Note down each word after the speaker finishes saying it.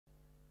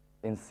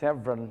in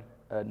several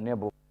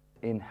neighborhoods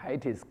in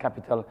Haiti's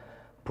capital,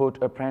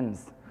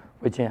 Port-au-Prince,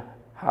 which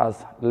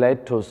has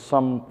led to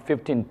some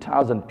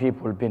 15,000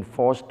 people being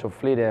forced to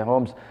flee their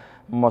homes.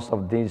 Most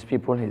of these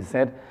people, he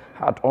said,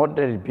 had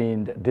already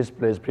been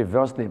displaced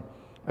previously.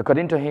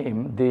 According to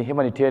him, the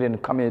humanitarian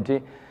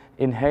community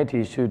in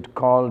Haiti should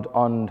call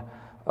on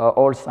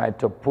all sides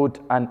to put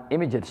an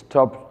immediate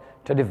stop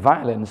to the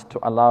violence, to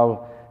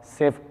allow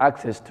safe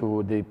access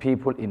to the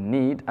people in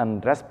need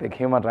and respect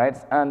human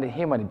rights and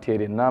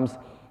humanitarian norms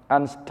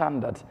and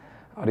standards.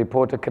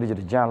 Reporter Yahya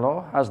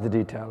Jammeh has the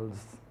details.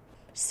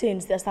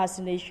 Since the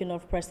assassination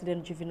of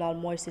President Juvenal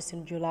Moises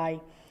in July,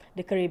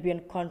 the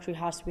Caribbean country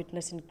has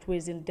witnessed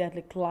increasing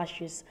deadly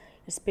clashes,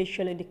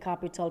 especially in the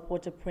capital,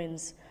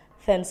 Port-au-Prince.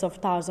 Tens of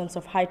thousands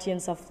of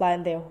Haitians have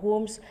fled their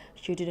homes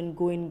due to the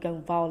ongoing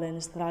gang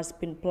violence that has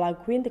been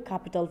plaguing the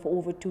capital for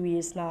over 2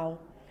 years now.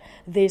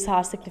 This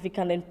has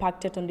significantly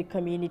impacted on the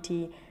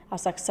community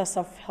as access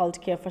of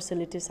healthcare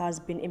facilities has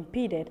been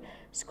impeded,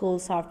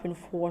 schools have been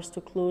forced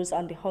to close,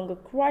 and the hunger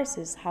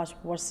crisis has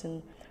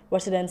worsened.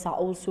 Residents are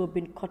also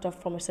being cut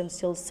off from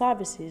essential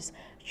services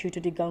due to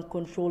the gang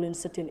control in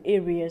certain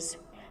areas,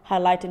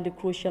 highlighting the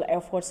crucial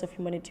efforts of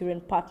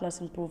humanitarian partners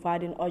in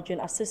providing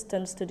urgent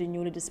assistance to the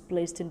newly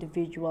displaced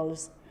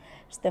individuals.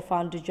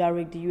 Stéphane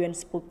Dujarric, the UN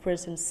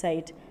spokesperson,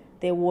 said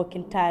they're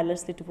working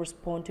tirelessly to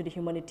respond to the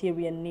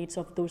humanitarian needs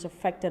of those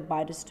affected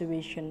by the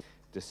situation.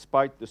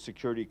 Despite the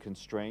security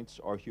constraints,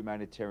 our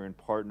humanitarian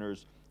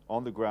partners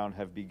on the ground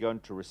have begun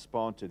to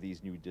respond to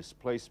these new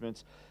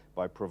displacements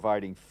by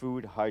providing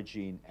food,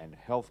 hygiene, and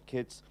health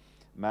kits,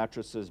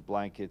 mattresses,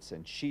 blankets,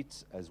 and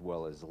sheets, as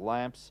well as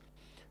lamps.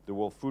 The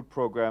World Food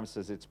Program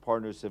says its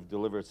partners have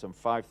delivered some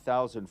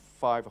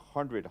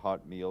 5,500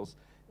 hot meals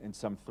and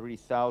some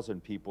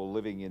 3,000 people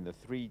living in the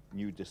 3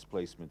 new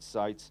displacement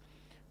sites,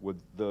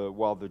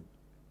 while the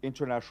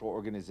International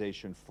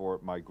Organization for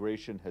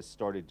Migration has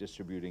started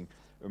distributing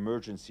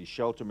emergency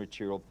shelter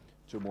material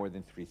to more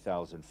than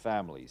 3,000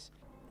 families.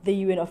 The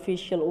UN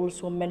official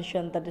also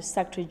mentioned that the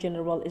Secretary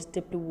General is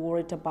deeply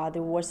worried about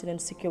the worsening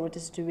security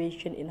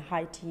situation in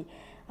Haiti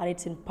and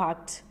its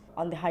impact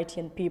on the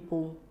Haitian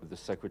people. The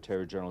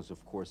Secretary General is,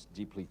 of course,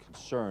 deeply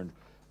concerned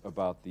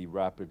about the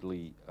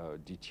rapidly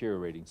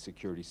deteriorating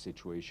security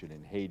situation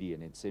in Haiti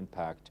and its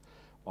impact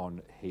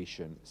on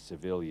Haitian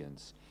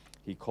civilians.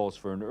 He calls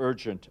for an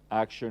urgent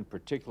action,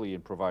 particularly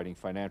in providing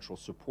financial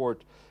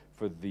support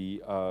for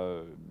the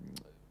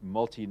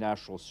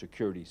multinational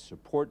security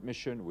support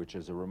mission, which,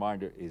 as a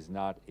reminder, is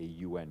not a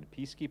UN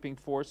peacekeeping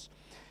force.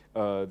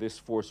 This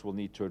force will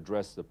need to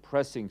address the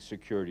pressing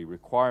security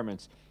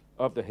requirements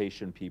of the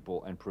Haitian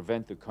people and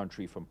prevent the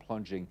country from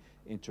plunging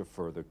into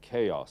further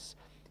chaos.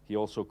 He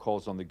also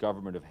calls on the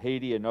government of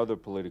Haiti and other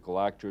political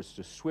actors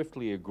to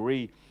swiftly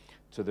agree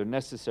to the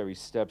necessary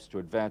steps to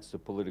advance the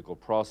political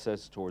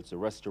process towards the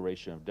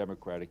restoration of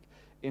democratic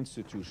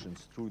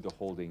institutions through the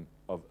holding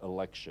of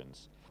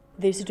elections.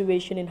 The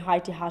situation in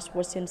Haiti has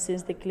worsened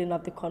since the killing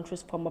of the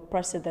country's former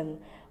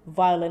president.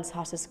 Violence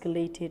has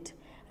escalated,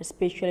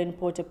 especially in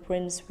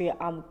Port-au-Prince,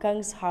 where armed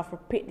gangs have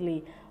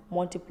repeatedly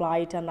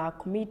multiplied and are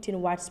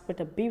committing widespread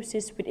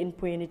abuses with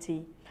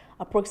impunity.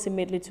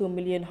 Approximately 2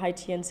 million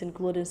Haitians,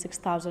 including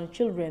 6,000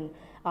 children,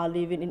 are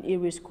living in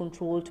areas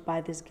controlled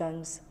by these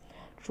gangs.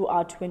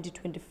 Throughout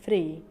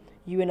 2023,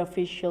 UN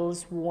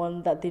officials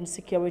warned that the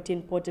insecurity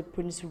in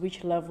Port-au-Prince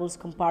reached levels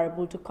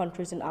comparable to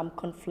countries in armed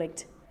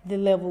conflict. The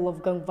level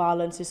of gang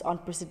violence is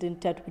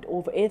unprecedented, with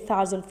over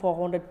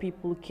 8,400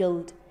 people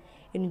killed,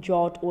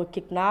 injured, or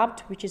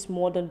kidnapped, which is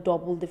more than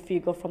double the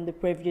figure from the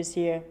previous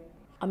year.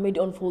 Amid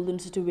the unfolding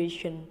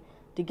situation,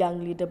 the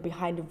gang leader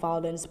behind the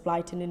violence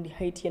blighting in the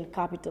Haitian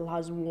capital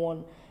has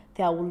warned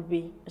there will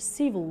be a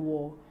civil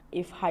war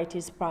if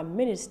Haiti's Prime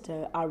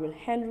Minister Ariel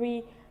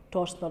Henry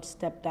does not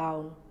step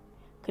down.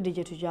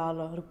 Yahya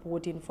Jammeh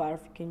reporting for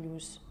African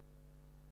News.